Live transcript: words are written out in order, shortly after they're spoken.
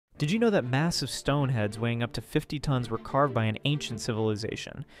Did you know that massive stone heads weighing up to 50 tons were carved by an ancient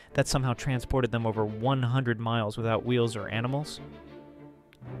civilization that somehow transported them over 100 miles without wheels or animals?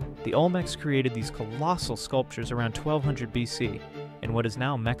 The Olmecs created these colossal sculptures around 1200 BC in what is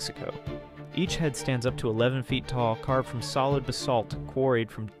now Mexico. Each head stands up to 11 feet tall, carved from solid basalt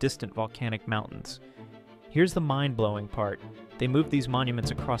quarried from distant volcanic mountains. Here's the mind-blowing part. They moved these monuments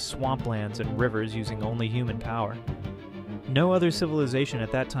across swamplands and rivers using only human power. No other civilization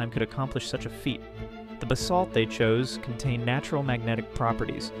at that time could accomplish such a feat. The basalt they chose contained natural magnetic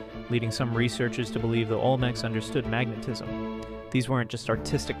properties, leading some researchers to believe the Olmecs understood magnetism. These weren't just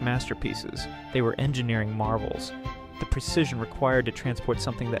artistic masterpieces, they were engineering marvels. The precision required to transport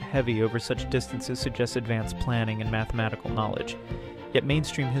something that heavy over such distances suggests advanced planning and mathematical knowledge. Yet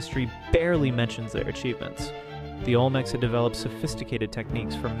mainstream history barely mentions their achievements. The Olmecs had developed sophisticated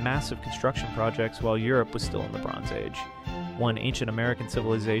techniques for massive construction projects while Europe was still in the Bronze Age. One ancient American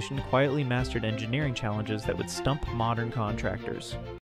civilization quietly mastered engineering challenges that would stump modern contractors.